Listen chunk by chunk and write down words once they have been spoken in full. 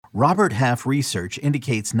Robert Half research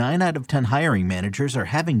indicates 9 out of 10 hiring managers are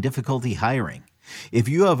having difficulty hiring. If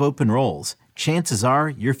you have open roles, chances are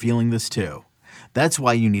you're feeling this too. That's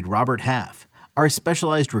why you need Robert Half. Our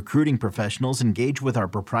specialized recruiting professionals engage with our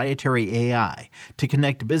proprietary AI to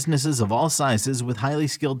connect businesses of all sizes with highly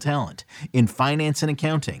skilled talent in finance and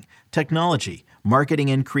accounting, technology, marketing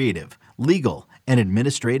and creative, legal, and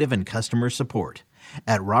administrative and customer support.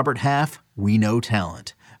 At Robert Half, we know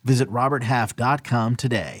talent. Visit roberthalf.com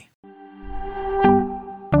today.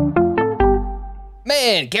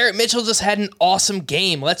 Man, Garrett Mitchell just had an awesome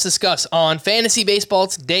game. Let's discuss on Fantasy Baseball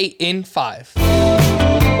today in 5.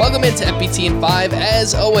 Welcome into FBT in 5.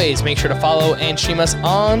 As always, make sure to follow and stream us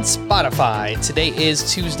on Spotify. Today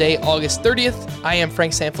is Tuesday, August 30th. I am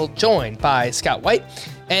Frank Sanford, joined by Scott White.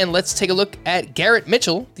 And let's take a look at Garrett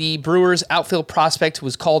Mitchell, the Brewers outfield prospect who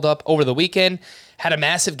was called up over the weekend. Had a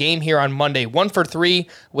massive game here on Monday, 1 for 3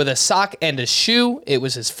 with a sock and a shoe. It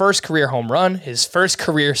was his first career home run, his first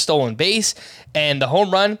career stolen base, and the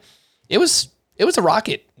home run, it was a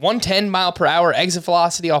rocket. 110 mile per hour exit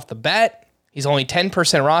velocity off the bat. He's only 10%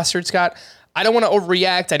 rostered, Scott. I don't want to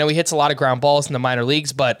overreact. I know he hits a lot of ground balls in the minor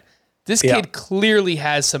leagues, but this kid clearly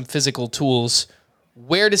has some physical tools.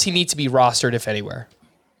 Where does he need to be rostered, if anywhere?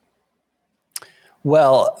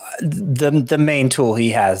 Well, the main tool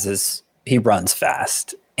he has is he runs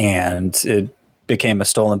fast, and it became a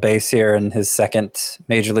stolen base here in his second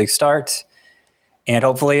major league start, and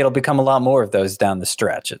hopefully it'll become a lot more of those down the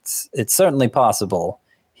stretch. It's certainly possible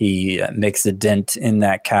he makes a dent in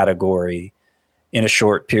that category in a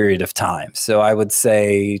short period of time. So I would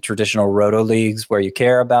say traditional roto leagues where you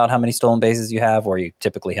care about how many stolen bases you have, or you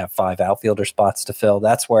typically have 5 outfielder spots to fill.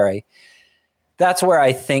 That's where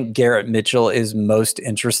I think Garrett Mitchell is most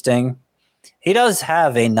interesting. He does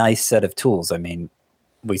have a nice set of tools. I mean,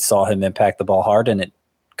 we saw him impact the ball hard, and it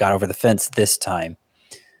got over the fence this time.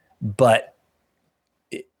 But,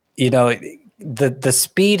 the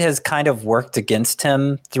speed has kind of worked against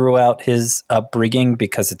him throughout his upbringing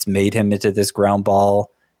because it's made him into this ground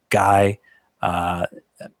ball guy. I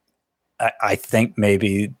think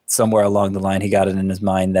maybe somewhere along the line he got it in his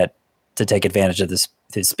mind that to take advantage of his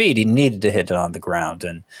speed, he needed to hit it on the ground.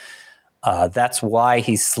 And that's why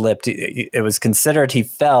he slipped. It was considered he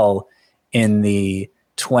fell in the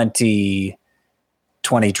 2020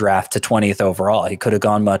 draft to 20th overall. He could have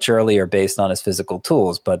gone much earlier based on his physical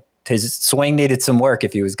tools, but his swing needed some work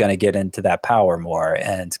if he was going to get into that power more.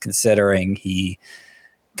 And considering he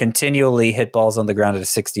continually hit balls on the ground at a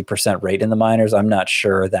 60% rate in the minors, I'm not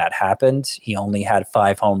sure that happened. He only had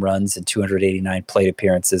 5 home runs and 289 plate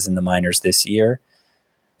appearances in the minors this year.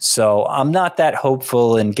 So I'm not that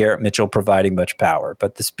hopeful in Garrett Mitchell providing much power,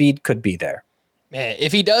 but the speed could be there. Man,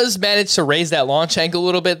 if he does manage to raise that launch angle a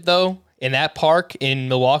little bit, though, in that park in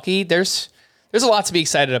Milwaukee, there's a lot to be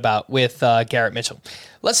excited about with Garrett Mitchell.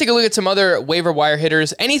 Let's take a look at some other waiver wire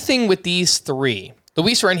hitters. Anything with these 3.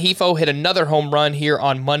 Luis Rengifo hit another home run here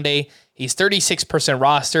on Monday. He's 36%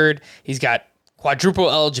 rostered. He's got quadruple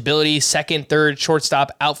eligibility, second, third,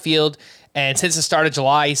 shortstop, outfield. And since the start of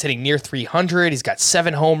July, he's hitting near 300. He's got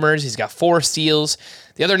 7 homers. He's got 4 steals.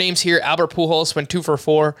 The other names here, Albert Pujols went 2 for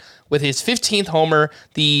 4 with his 15th homer,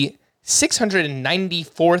 the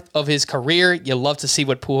 694th of his career. You love to see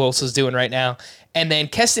what Pujols is doing right now. And then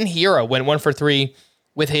Keston Hiura went 1 for 3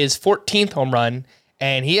 with his 14th home run.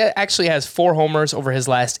 And he actually has 4 homers over his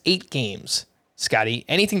last 8 games. Scotty,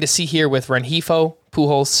 anything to see here with Rengifo,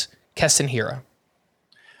 Pujols, Keston Hiura?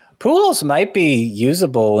 Pujols might be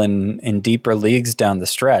usable in deeper leagues down the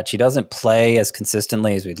stretch. He doesn't play as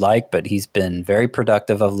consistently as we'd like, but he's been very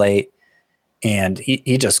productive of late, and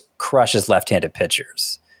he just crushes left-handed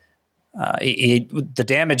pitchers. The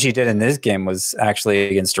damage he did in this game was actually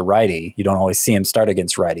against a righty. You don't always see him start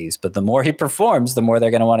against righties, but the more he performs, the more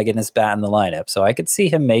they're going to want to get his bat in the lineup. So I could see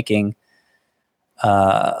him making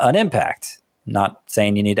an impact. Not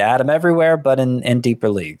saying you need to add him everywhere, but in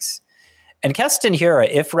deeper leagues. And Keston Hiura,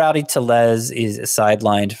 if Rowdy Tellez is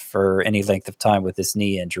sidelined for any length of time with this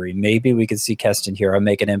knee injury, maybe we could see Keston Hiura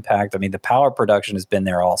make an impact. I mean, the power production has been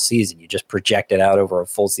there all season. You just project it out over a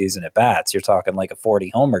full season at bats. You're talking like a 40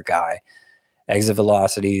 homer guy. Exit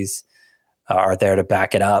velocities are there to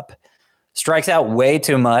back it up. Strikes out way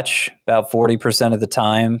too much, about 40% of the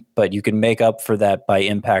time, but you can make up for that by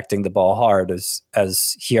impacting the ball hard as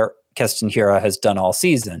Keston Hiura has done all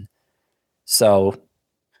season. So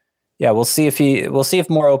yeah, we'll see if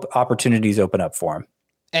more opportunities open up for him.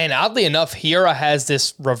 And oddly enough, Hiura has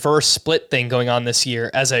this reverse split thing going on this year.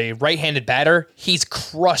 As a right-handed batter, he's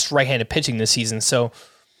crushed right-handed pitching this season. So,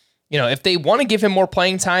 if they want to give him more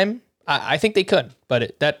playing time, I think they could.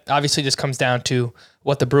 But that obviously just comes down to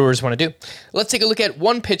what the Brewers want to do. Let's take a look at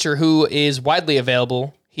one pitcher who is widely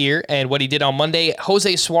available here and what he did on Monday.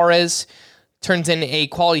 Jose Suarez turns in a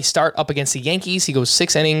quality start up against the Yankees. He goes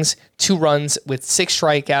 6 innings, 2 runs with 6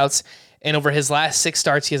 strikeouts. And over his last 6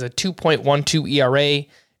 starts, he has a 2.12 ERA,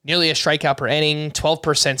 nearly a strikeout per inning,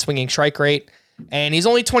 12% swinging strike rate. And he's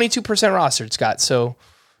only 22% rostered, Scott. So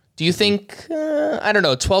do you think,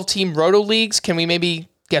 12-team roto leagues, can we maybe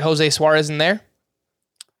get Jose Suarez in there?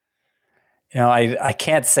 I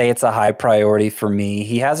can't say it's a high priority for me.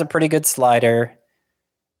 He has a pretty good slider,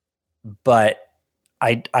 but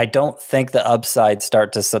I don't think the upside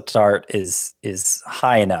start is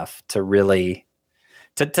high enough to really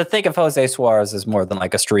to think of Jose Suarez as more than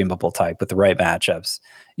like a streamable type with the right matchups.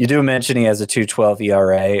 You do mention he has a 2.12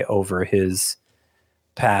 ERA over his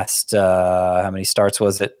past how many starts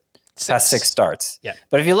was it? 6. Past 6 starts. Yeah.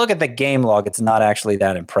 But if you look at the game log, it's not actually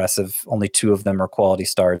that impressive. Only 2 of them are quality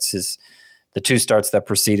starts. The 2 starts that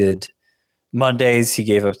preceded Mondays, he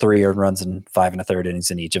gave up 3 earned runs in 5 1/3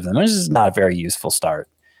 innings in each of them. This is not a very useful start.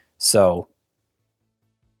 So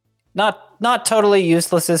not totally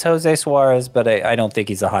useless as Jose Suarez, but I don't think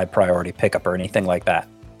he's a high priority pickup or anything like that.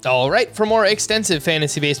 All right. For more extensive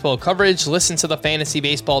fantasy baseball coverage, listen to the Fantasy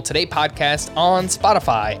Baseball Today podcast on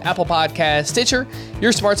Spotify, Apple Podcasts, Stitcher,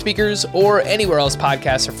 your smart speakers, or anywhere else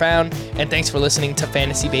podcasts are found. And thanks for listening to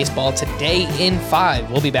Fantasy Baseball Today in 5.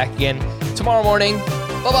 We'll be back again tomorrow morning.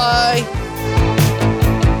 Bye-bye.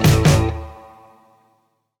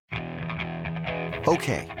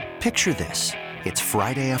 Okay, picture this. It's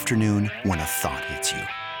Friday afternoon when a thought hits you.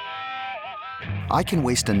 I can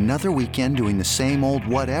waste another weekend doing the same old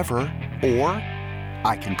whatever, or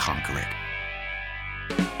I can conquer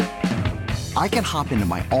it. I can hop into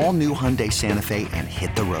my all-new Hyundai Santa Fe and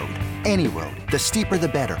hit the road. Any road. The steeper, the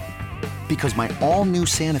better. Because my all-new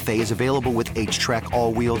Santa Fe is available with H-Track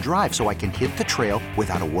all-wheel drive, so I can hit the trail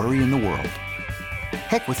without a worry in the world.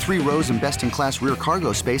 Heck, with 3 rows and best-in-class rear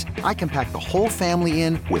cargo space, I can pack the whole family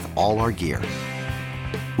in with all our gear.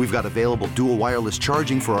 We've got available dual wireless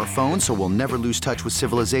charging for our phones, so we'll never lose touch with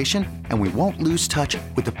civilization, and we won't lose touch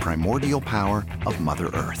with the primordial power of Mother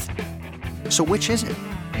Earth. So which is it?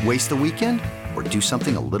 Waste the weekend or do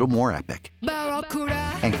something a little more epic?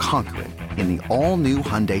 And conquer it in the all-new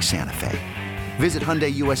Hyundai Santa Fe. Visit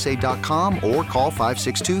HyundaiUSA.com or call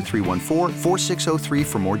 562-314-4603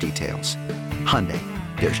 for more details. Hyundai,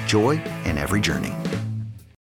 there's joy in every journey.